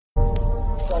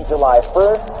On July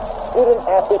 1st, student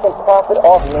athletes can profit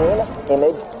off name,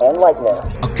 image, and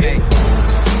likeness. Okay.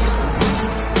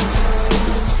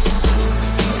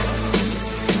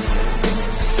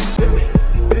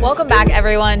 Welcome back,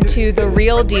 everyone, to The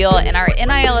Real Deal in our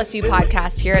NILSU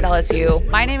podcast here at LSU.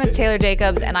 My name is Taylor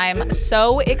Jacobs, and I'm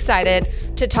so excited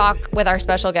to talk with our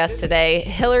special guest today,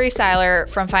 Hillary Seiler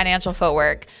from Financial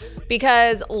Footwork.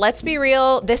 Because let's be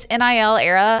real, this NIL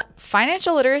era,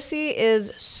 financial literacy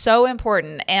is so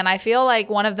important. And I feel like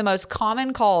one of the most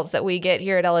common calls that we get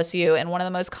here at LSU and one of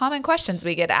the most common questions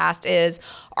we get asked is,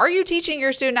 are you teaching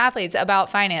your student athletes about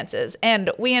finances?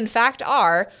 And we, in fact,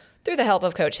 are, through the help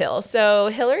of Coach Hill. So,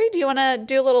 Hillary, do you want to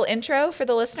do a little intro for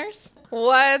the listeners?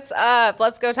 What's up?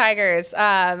 Let's go Tigers.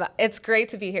 It's great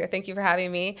to be here. Thank you for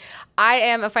having me. I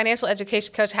am a financial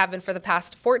education coach, have been for the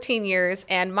past 14 years,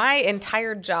 and my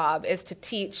entire job is to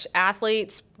teach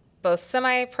athletes, both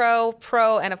semi-pro,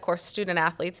 pro, and of course student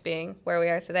athletes being where we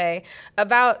are today,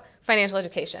 about financial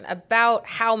education, about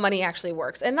how money actually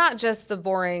works. And not just the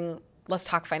boring, let's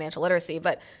talk financial literacy,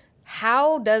 but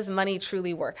how does money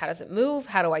truly work? How does it move?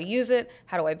 How do I use it?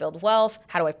 How do I build wealth?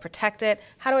 How do I protect it?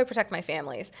 How do I protect my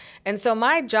families? And so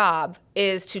my job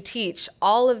is to teach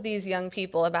all of these young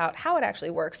people about how it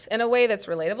actually works in a way that's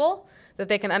relatable, that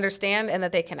they can understand, and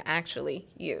that they can actually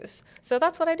use. So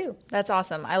that's what I do. That's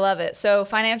awesome. I love it. So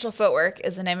Financial Footwork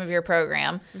is the name of your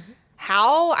program. Mm-hmm.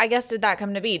 How, I guess, did that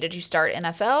come to be? Did you start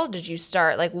NFL? Did you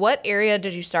start, what area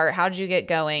did you start? How did you get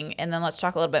going? And then let's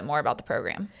talk a little bit more about the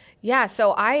program. Yeah,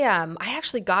 so I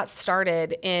actually got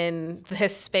started in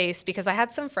this space because I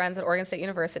had some friends at Oregon State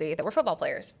University that were football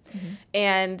players. Mm-hmm.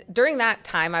 And during that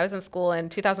time, I was in school in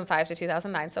 2005 to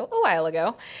 2009, so a while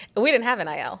ago, we didn't have NIL.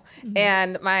 Mm-hmm.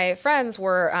 And my friends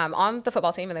were on the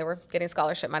football team, and they were getting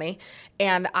scholarship money.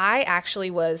 And I actually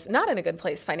was not in a good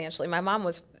place financially. My mom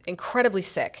was incredibly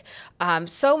sick,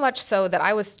 so much so that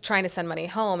I was trying to send money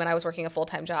home, and I was working a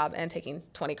full-time job and taking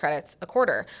 20 credits a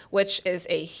quarter, which is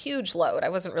a huge load. I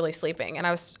wasn't really sleeping, and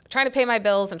I was trying to pay my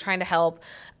bills and trying to help,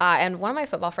 and one of my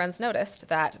football friends noticed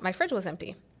that my fridge was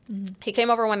empty. Mm-hmm. He came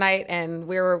over one night, and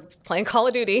we were playing Call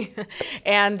of Duty,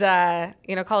 and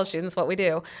college students, what we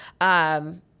do,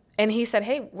 and he said,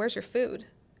 "Hey, where's your food?"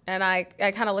 And I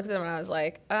kind of looked at him, and I was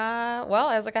like, I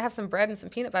have some bread and some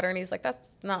peanut butter. And he's like, that's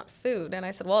not food. And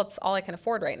I said, well, it's all I can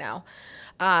afford right now.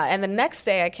 And the next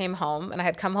day I came home, and I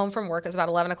had come home from work. It was about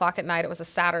 11 o'clock at night. It was a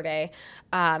Saturday.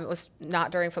 It was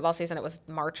not during football season. It was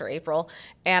March or April.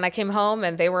 And I came home,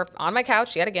 and they were on my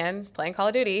couch yet again playing Call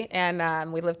of Duty.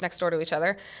 And we lived next door to each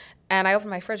other. And I opened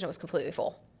my fridge, and it was completely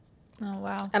full. Oh,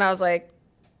 wow. And I was like,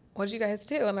 what did you guys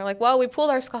do? And they're like, well, we pooled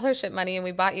our scholarship money, and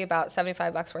we bought you about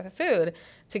 $75 worth of food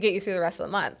to get you through the rest of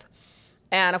the month.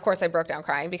 And of course I broke down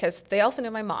crying because they also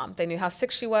knew my mom. They knew how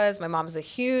sick she was. My mom was a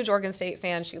huge Oregon State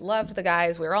fan. She loved the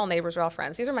guys. We were all neighbors. We were all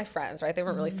friends. These are my friends, right? They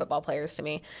weren't really football players to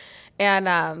me.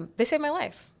 And they saved my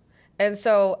life. And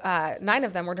so 9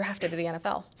 of them were drafted to the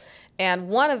NFL. And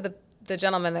one of the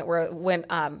gentlemen that went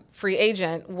free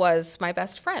agent was my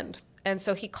best friend. And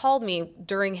so he called me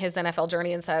during his NFL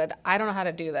journey and said, I don't know how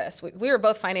to do this. We were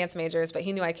both finance majors, but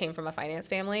he knew I came from a finance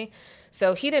family.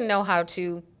 So he didn't know how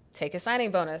to take a signing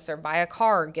bonus or buy a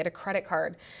car, get a credit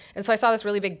card. And so I saw this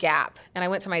really big gap. And I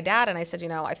went to my dad and I said,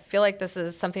 I feel like this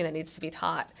is something that needs to be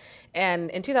taught. And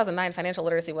in 2009, financial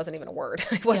literacy wasn't even a word.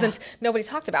 It wasn't, nobody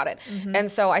talked about it. Mm-hmm. And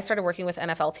so I started working with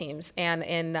NFL teams. And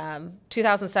in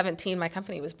 2017, my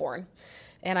company was born.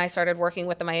 And I started working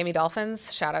with the Miami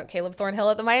Dolphins. Shout out Caleb Thornhill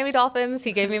at the Miami Dolphins.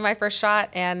 He gave me my first shot,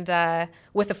 and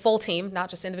with a full team, not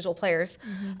just individual players.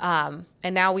 Mm-hmm.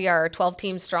 And now we are 12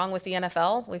 teams strong with the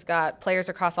NFL. We've got players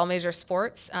across all major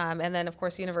sports, and then, of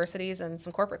course, universities and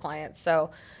some corporate clients.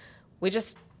 So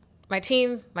my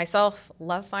team, myself,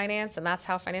 love finance, and that's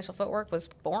how Financial Footwork was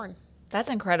born. That's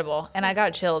incredible. And I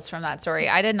got chills from that story.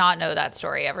 I did not know that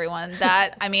story, everyone.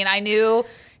 I knew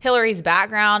Hillary's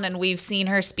background, and we've seen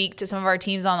her speak to some of our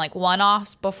teams on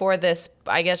one-offs before this,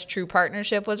 I guess, true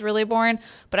partnership was really born.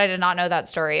 But I did not know that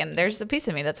story. And there's a piece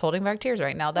of me that's holding back tears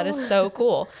right now. That is so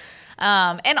cool.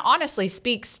 And honestly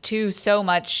speaks to so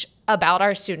much about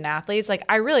our student athletes.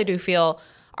 I really do feel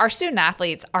our student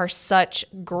athletes are such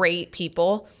great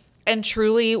people and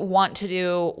truly want to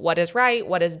do what is right,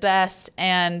 what is best.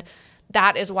 And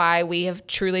that is why we have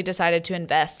truly decided to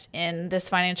invest in this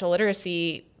financial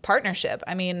literacy partnership.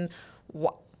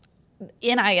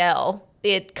 NIL,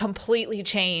 it completely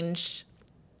changed.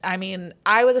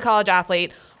 I was a college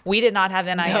athlete. We did not have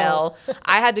NIL. No.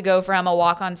 I had to go from a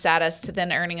walk-on status to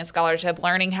then earning a scholarship,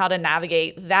 learning how to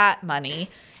navigate that money.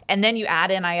 And then you add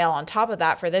NIL on top of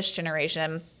that for this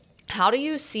generation. How do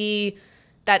you see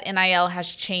that NIL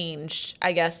has changed,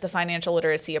 I guess, the financial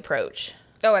literacy approach?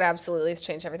 Oh, it absolutely has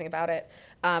changed everything about it.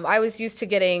 I was used to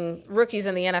getting rookies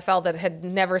in the NFL that had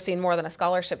never seen more than a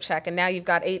scholarship check, and now you've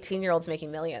got 18-year-olds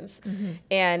making millions,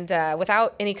 and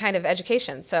without any kind of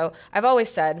education. So I've always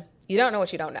said, you don't know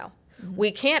what you don't know.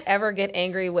 We can't ever get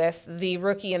angry with the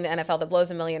rookie in the NFL that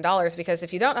blows $1 million, because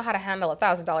if you don't know how to handle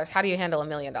 $1,000, how do you handle $1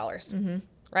 million?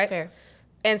 Right? Fair.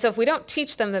 And so if we don't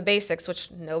teach them the basics,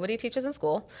 which nobody teaches in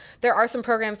school, there are some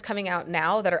programs coming out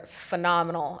now that are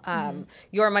phenomenal.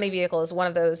 Your Money Vehicle is one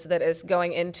of those that is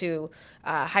going into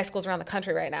high schools around the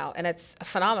country right now, and it's a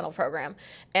phenomenal program.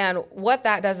 And what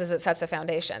that does is it sets a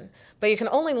foundation. But you can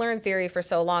only learn theory for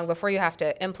so long before you have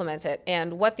to implement it.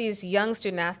 And what these young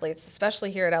student athletes, especially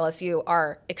here at LSU,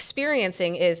 are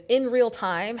experiencing is in real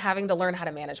time having to learn how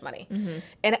to manage money.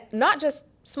 And not just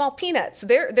small peanuts.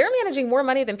 They're managing more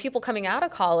money than people coming out of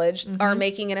college are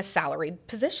making in a salaried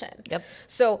position. Yep.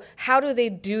 So how do they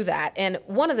do that? And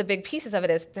one of the big pieces of it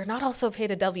is they're not also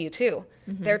paid a W-2.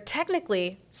 They're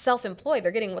technically self-employed.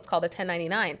 They're getting what's called a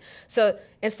 1099. So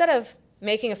instead of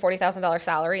making a $40,000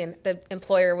 salary and the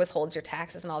employer withholds your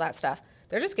taxes and all that stuff,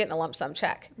 they're just getting a lump sum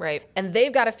check. Right. And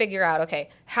they've got to figure out, okay,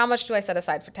 how much do I set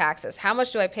aside for taxes? How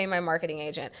much do I pay my marketing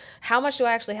agent? How much do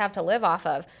I actually have to live off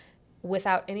of?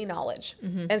 Without any knowledge.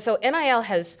 And so NIL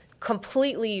has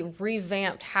completely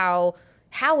revamped how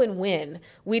and when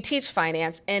we teach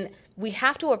finance, and we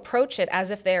have to approach it as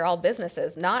if they're all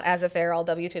businesses, not as if they're all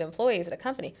W-2 employees at a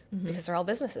company, because they're all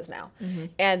businesses now.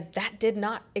 And that did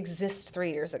not exist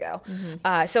 3 years ago.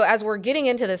 So as we're getting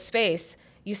into this space,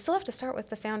 you still have to start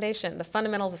with the foundation, the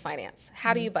fundamentals of finance.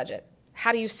 How do you budget?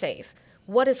 How do you save?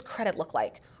 What does credit look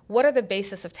like? What are the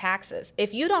basis of taxes?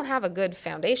 If you don't have a good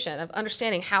foundation of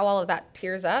understanding how all of that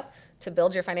tiers up to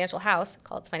build your financial house,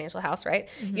 call it the financial house, right?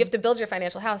 You have to build your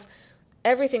financial house.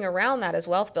 Everything around that is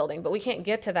wealth building, but we can't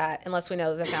get to that unless we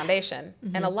know the foundation.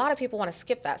 And a lot of people want to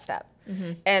skip that step.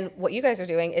 And what you guys are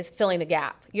doing is filling the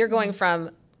gap. You're going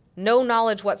from no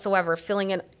knowledge whatsoever,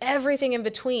 filling in everything in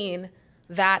between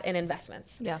that and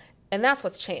investments. Yeah. And that's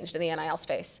what's changed in the NIL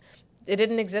space. It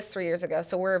didn't exist 3 years ago,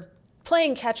 so we're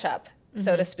playing catch up,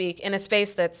 so to speak, in a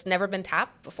space that's never been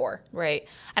tapped before. Right.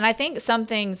 And I think some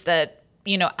things that,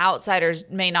 outsiders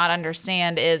may not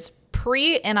understand is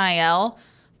pre-NIL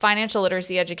financial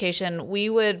literacy education, we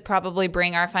would probably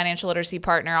bring our financial literacy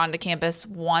partner onto campus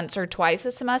once or twice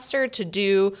a semester to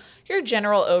do your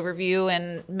general overview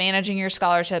and managing your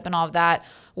scholarship and all of that.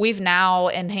 We've now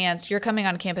enhanced, you're coming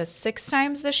on campus 6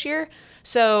 times this year.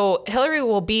 So Hillary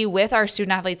will be with our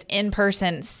student athletes in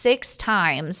person 6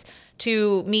 times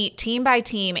to meet team by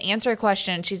team, answer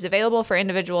questions. She's available for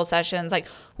individual sessions. Like,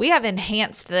 we have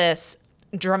enhanced this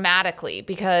dramatically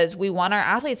because we want our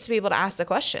athletes to be able to ask the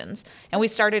questions. And we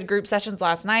started group sessions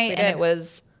last night and it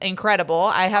was incredible.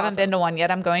 I haven't been to one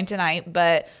yet. I'm going tonight,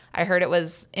 but I heard it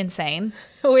was insane.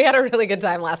 We had a really good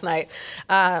time last night.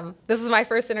 This is my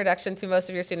first introduction to most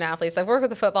of your student athletes. I've worked with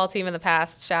the football team in the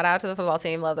past. Shout out to the football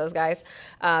team. Love those guys.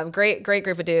 Great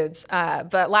group of dudes.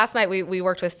 But last night we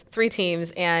worked with 3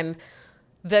 teams, and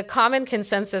the common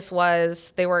consensus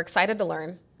was they were excited to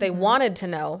learn. They wanted to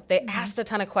know. They asked a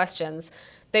ton of questions.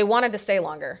 They wanted to stay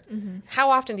longer.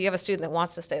 How often do you have a student that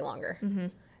wants to stay longer?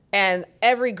 And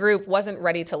every group wasn't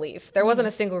ready to leave. There wasn't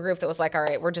a single group that was like, all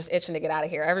right, we're just itching to get out of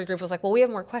here. Every group was like, well, we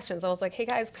have more questions. I was like, hey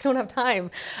guys, we don't have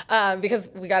time because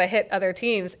we got to hit other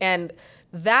teams. And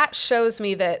that shows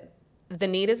me that the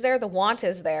need is there, the want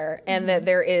is there, and that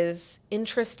there is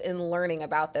interest in learning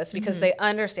about this because they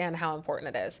understand how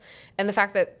important it is. And the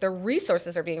fact that the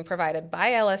resources are being provided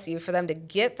by LSU for them to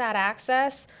get that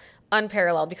access,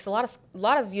 unparalleled, because a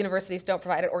lot of universities don't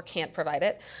provide it or can't provide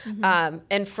it.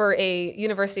 And for a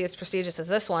university as prestigious as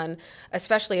this one,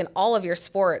 especially in all of your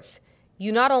sports,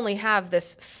 you not only have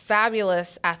this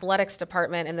fabulous athletics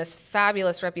department and this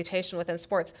fabulous reputation within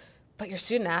sports, but your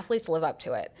student athletes live up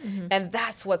to it. And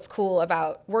that's what's cool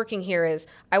about working here is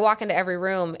I walk into every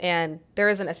room and there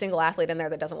isn't a single athlete in there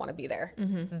that doesn't want to be there.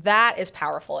 That is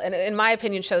powerful. And in my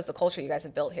opinion, shows the culture you guys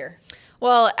have built here.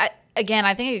 Well, again,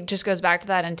 I think it just goes back to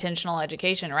that intentional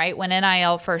education, right? When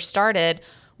NIL first started,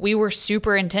 we were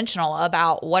super intentional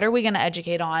about what are we going to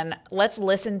educate on? Let's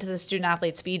listen to the student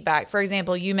athletes' feedback. For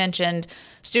example, you mentioned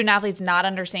student athletes not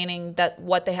understanding that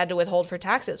what they had to withhold for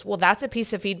taxes. Well, that's a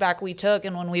piece of feedback we took.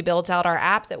 And when we built out our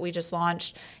app that we just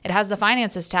launched, it has the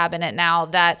finances tab in it now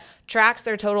that tracks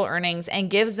their total earnings and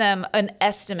gives them an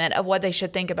estimate of what they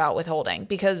should think about withholding.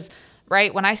 Because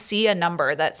right, when I see a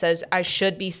number that says I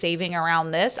should be saving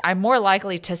around this, I'm more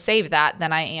likely to save that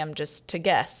than I am just to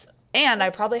guess. And I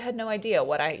probably had no idea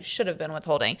what I should have been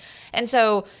withholding. And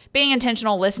so being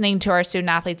intentional, listening to our student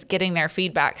athletes, getting their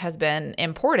feedback has been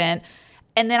important.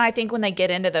 And then I think when they get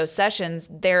into those sessions,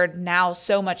 they're now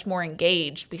so much more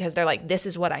engaged because they're like, this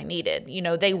is what I needed. You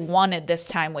know, they wanted this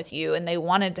time with you and they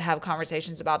wanted to have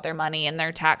conversations about their money and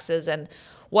their taxes and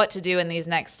what to do in these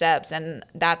next steps. And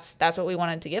that's what we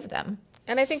wanted to give them.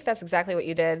 And I think that's exactly what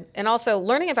you did. And also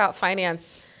learning about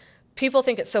finance, people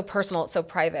think it's so personal, it's so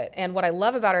private. And what I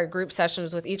love about our group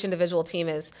sessions with each individual team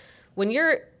is when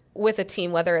you're with a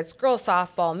team, whether it's girls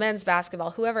softball, men's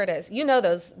basketball, whoever it is, you know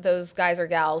those guys or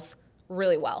gals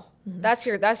really well. Mm-hmm.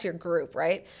 That's your group,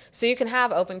 right? So you can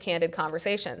have open, candid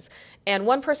conversations. And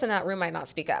one person in that room might not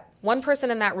speak up. One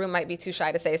person in that room might be too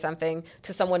shy to say something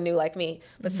to someone new like me.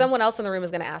 But someone else in the room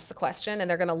is going to ask the question, and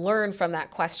they're going to learn from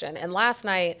that question. And last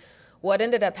night, what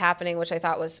ended up happening, which I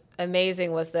thought was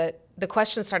amazing, was that the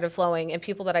questions started flowing, and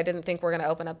people that I didn't think were going to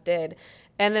open up did.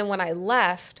 And then when I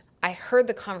left, I heard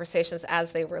the conversations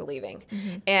as they were leaving.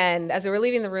 Mm-hmm. And as they were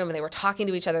leaving the room and they were talking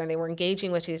to each other and they were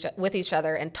engaging with each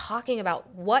other and talking about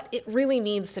what it really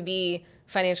means to be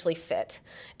financially fit.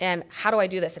 And how do I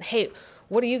do this? And hey,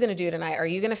 what are you going to do tonight? Are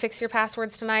you going to fix your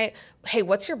passwords tonight? Hey,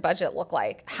 what's your budget look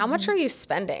like? How much are you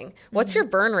spending? What's your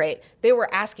burn rate? They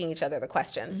were asking each other the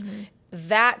questions.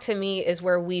 That to me is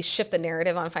where we shift the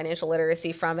narrative on financial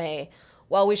literacy from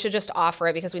well, we should just offer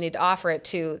it because we need to offer it,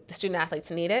 to the student athletes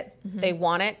need it, they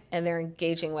want it, and they're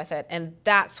engaging with it. And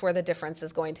that's where the difference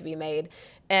is going to be made.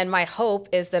 And my hope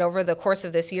is that over the course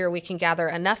of this year, we can gather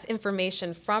enough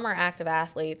information from our active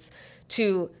athletes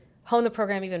to hone the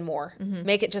program even more,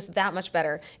 make it just that much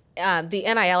better. The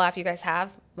NIL app you guys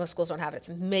have, most schools don't have it. It's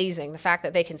amazing. The fact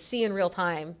that they can see in real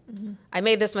time, I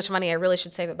made this much money, I really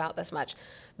should save about this much.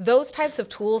 Those types of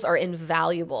tools are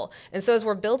invaluable. And so as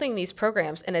we're building these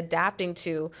programs and adapting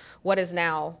to what is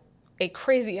now a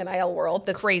crazy NIL world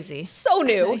that's crazy, so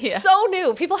new, so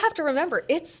new. People have to remember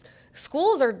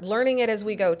schools are learning it as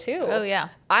we go too. Oh yeah.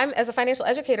 As a financial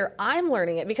educator, I'm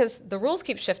learning it because the rules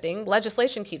keep shifting,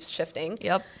 legislation keeps shifting.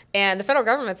 Yep. And the federal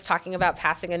government's talking about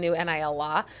passing a new NIL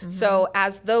law. So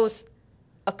as those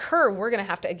occur, we're going to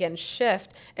have to again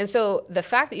shift. And so the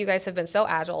fact that you guys have been so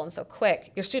agile and so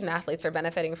quick, your student athletes are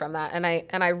benefiting from that. And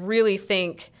I really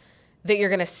think that you're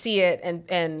going to see it,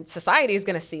 and society is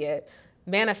going to see it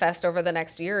manifest over the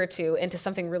next year or two into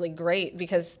something really great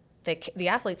because the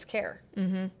athletes care.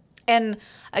 And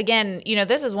again,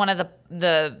 this is one of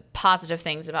the positive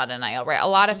things about NIL, right? A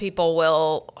lot of people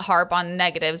will harp on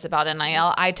negatives about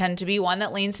NIL. I tend to be one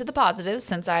that leans to the positives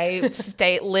since I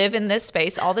live in this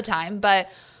space all the time.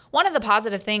 But one of the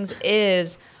positive things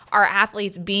is our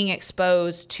athletes being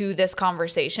exposed to this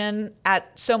conversation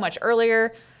at so much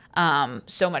earlier,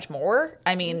 so much more.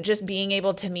 I mean, just being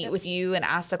able to meet with you and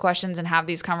ask the questions and have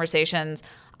these conversations.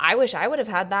 I wish I would have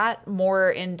had that more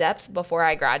in depth before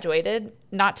I graduated.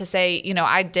 Not to say,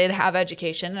 I did have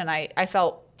education and I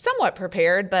felt somewhat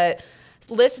prepared, but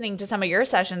listening to some of your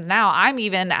sessions now, I'm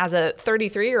even as a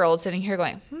 33-year-old sitting here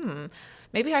going,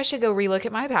 maybe I should go relook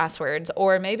at my passwords,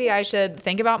 or maybe I should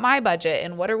think about my budget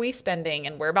and what are we spending,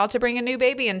 and we're about to bring a new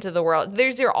baby into the world.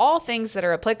 These are all things that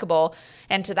are applicable.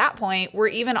 And to that point, we're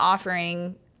even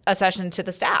offering a session to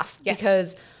the staff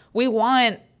because we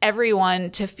want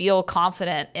everyone to feel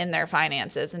confident in their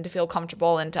finances and to feel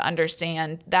comfortable and to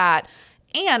understand that.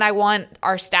 And I want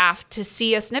our staff to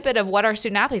see a snippet of what our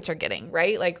student athletes are getting,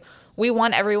 right? Like, we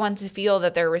want everyone to feel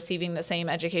that they're receiving the same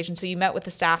education. So you met with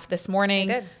the staff this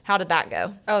morning. I did. How did that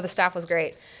go? Oh, the staff was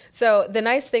great. So the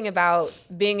nice thing about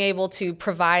being able to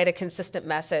provide a consistent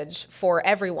message for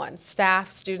everyone,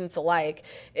 staff, students alike,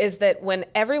 is that when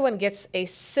everyone gets a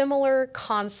similar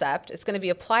concept, it's going to be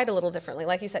applied a little differently.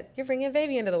 Like you said, you're bringing a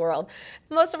baby into the world.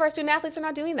 Most of our student athletes are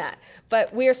not doing that,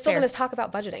 but we are still going to talk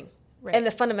about budgeting. Right. And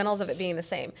the fundamentals of it being the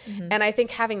same. And I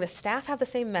think having the staff have the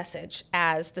same message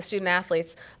as the student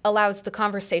athletes allows the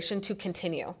conversation to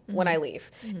continue when I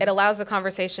leave. It allows the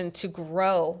conversation to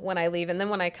grow when I leave. And then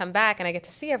when I come back and I get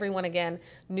to see everyone again,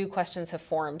 new questions have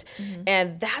formed.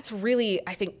 And that's really,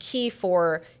 I think, key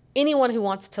for anyone who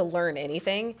wants to learn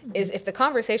anything is if the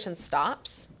conversation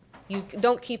stops, you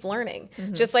don't keep learning.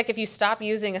 Just like if you stop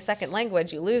using a second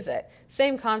language, you lose it.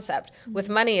 Same concept. With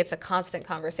money, it's a constant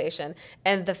conversation.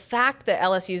 And the fact that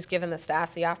LSU's given the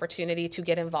staff the opportunity to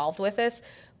get involved with this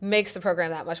makes the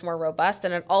program that much more robust,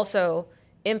 and it also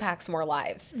impacts more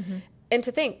lives. And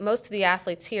to think, most of the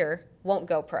athletes here won't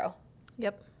go pro.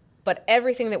 Yep. But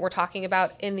everything that we're talking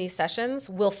about in these sessions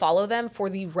will follow them for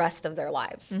the rest of their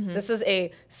lives. This is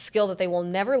a skill that they will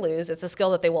never lose. It's a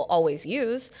skill that they will always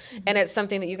use. And it's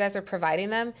something that you guys are providing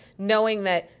them, knowing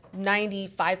that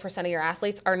 95% of your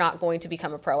athletes are not going to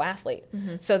become a pro athlete.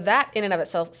 So that in and of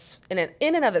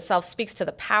itself speaks to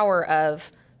the power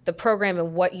of the program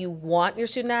and what you want your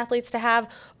student athletes to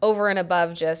have over and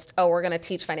above just, oh, we're going to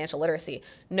teach financial literacy.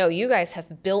 No, you guys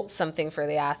have built something for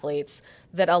the athletes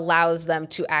that allows them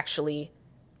to actually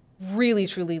really,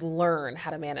 truly learn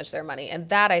how to manage their money. And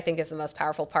that, I think, is the most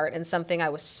powerful part and something I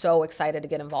was so excited to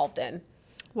get involved in.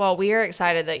 Well, we are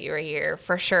excited that you were here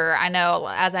for sure. I know,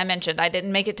 as I mentioned, I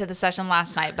didn't make it to the session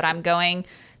last night, but I'm going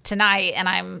tonight and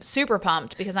I'm super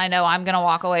pumped because I know I'm going to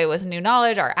walk away with new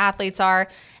knowledge. Our athletes are.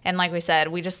 And like we said,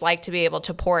 we just like to be able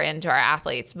to pour into our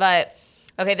athletes. But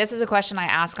okay, this is a question I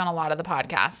ask on a lot of the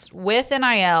podcasts. With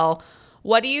NIL,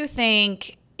 what do you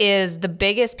think is the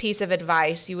biggest piece of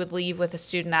advice you would leave with a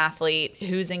student athlete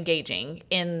who's engaging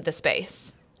in the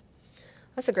space?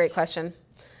 That's a great question.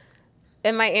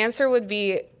 And my answer would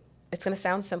be, it's going to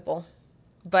sound simple,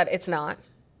 but it's not.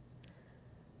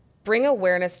 Bring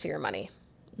awareness to your money.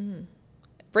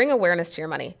 Bring awareness to your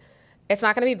money. It's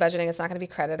not going to be budgeting. It's not going to be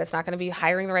credit. It's not going to be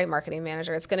hiring the right marketing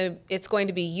manager. It's going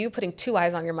to be you putting two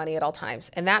eyes on your money at all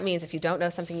times. And that means if you don't know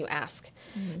something, you ask.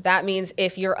 That means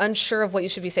if you're unsure of what you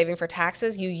should be saving for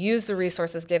taxes, you use the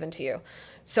resources given to you.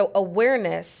 So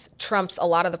awareness trumps a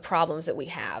lot of the problems that we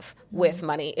have with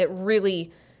money. It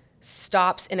really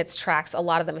stops in its tracks a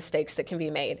lot of the mistakes that can be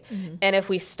made. And if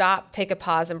we stop, take a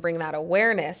pause, and bring that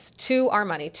awareness to our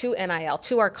money, to NIL,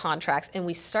 to our contracts, and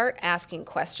we start asking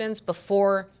questions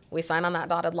before we sign on that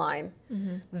dotted line,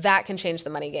 that can change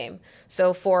the money game.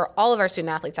 So for all of our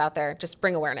student athletes out there, just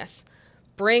bring awareness.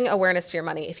 Bring awareness to your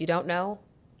money. If you don't know,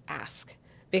 ask.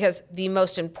 Because the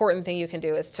most important thing you can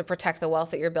do is to protect the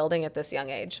wealth that you're building at this young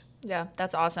age. Yeah,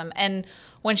 that's awesome. And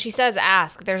when she says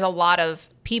ask, there's a lot of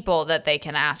people that they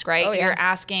can ask, right? Oh, yeah. You're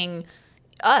asking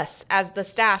us as the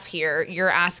staff here. You're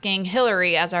asking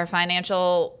Hillary as our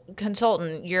financial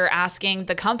consultant. You're asking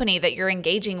the company that you're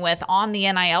engaging with on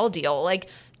the NIL deal. Like,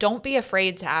 don't be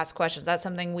afraid to ask questions. That's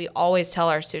something we always tell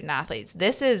our student athletes.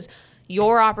 This is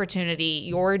your opportunity,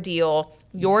 your deal,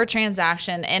 your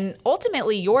transaction, and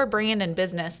ultimately your brand and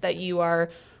business that you are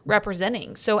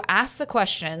representing. So ask the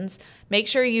questions, make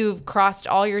sure you've crossed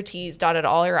all your T's, dotted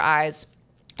all your I's,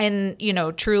 and,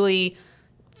 truly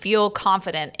feel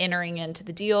confident entering into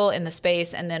the deal, in the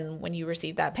space. And then when you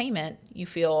receive that payment, you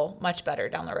feel much better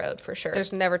down the road for sure.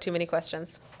 There's never too many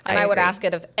questions. And I would ask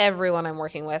it of everyone I'm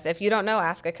working with. If you don't know,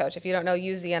 ask a coach. If you don't know,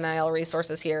 use the NIL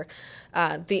resources here.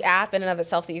 The app in and of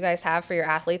itself that you guys have for your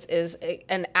athletes is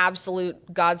an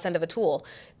absolute godsend of a tool.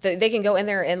 They can go in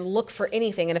there and look for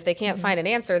anything. And if they can't find an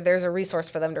answer, there's a resource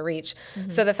for them to reach.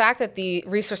 So the fact that the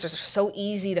resources are so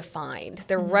easy to find,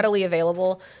 they're readily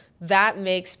available, that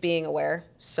makes being aware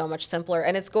so much simpler.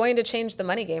 And it's going to change the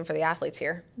money game for the athletes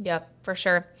here. Yep, for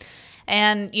sure.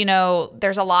 And,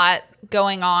 there's a lot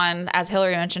going on, as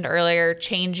Hillary mentioned earlier,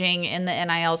 changing in the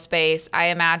NIL space. I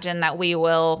imagine that we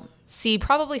will see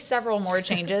probably several more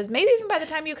changes, maybe even by the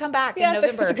time you come back in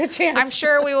November. There's a good chance. I'm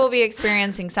sure we will be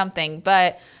experiencing something.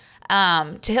 But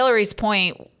to Hillary's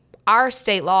point, our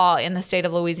state law in the state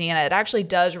of Louisiana, it actually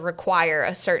does require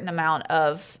a certain amount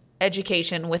of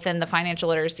education within the financial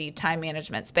literacy time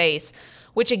management space,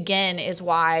 which again is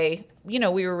why, we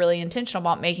were really intentional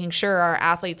about making sure our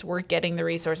athletes were getting the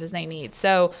resources they need.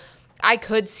 So I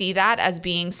could see that as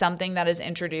being something that is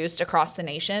introduced across the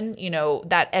nation,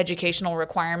 that educational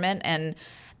requirement. And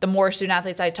the more student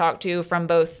athletes I talk to from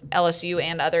both LSU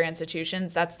and other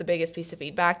institutions, that's the biggest piece of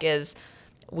feedback is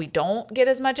we don't get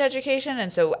as much education.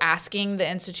 And so asking the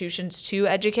institutions to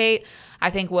educate, I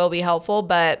think will be helpful.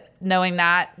 But knowing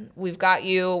that we've got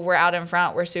you, we're out in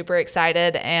front, we're super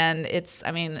excited. And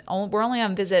we're only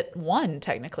on visit 1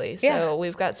 technically. So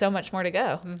we've got so much more to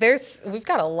go. We've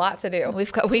got a lot to do.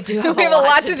 We do have we have a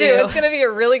lot to do. It's going to be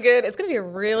a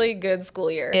really good school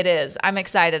year. It is. I'm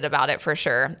excited about it for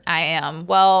sure. I am.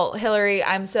 Well, Hillary,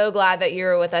 I'm so glad that you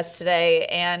were with us today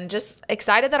and just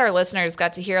excited that our listeners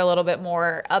got to hear a little bit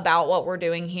more about what we're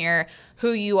doing here,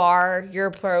 who you are, your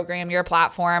program, your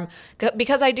platform,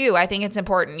 because I think it's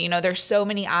important. There's so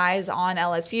many eyes on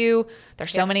LSU.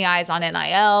 There's so many eyes on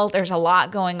NIL. There's a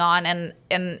lot going on. And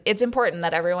it's important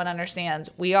that everyone understands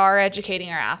we are educating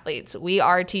our athletes. We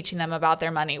are teaching them about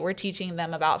their money. We're teaching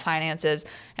them about finances,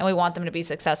 and we want them to be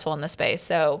successful in the space.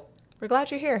 So we're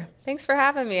glad you're here. Thanks for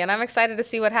having me. And I'm excited to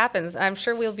see what happens. I'm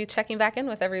sure we'll be checking back in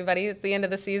with everybody at the end of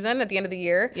the season, at the end of the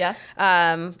year. Yeah.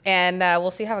 And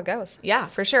we'll see how it goes. Yeah,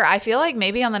 for sure. I feel like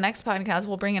maybe on the next podcast,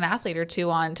 we'll bring an athlete or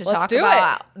two on to talk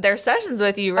about their sessions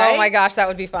with you, right? Oh my gosh, that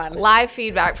would be fun. Live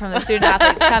feedback from the student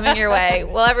athletes coming your way.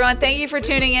 Well, everyone, thank you for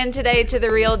tuning in today to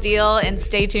The Real Deal, and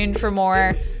stay tuned for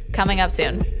more coming up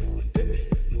soon.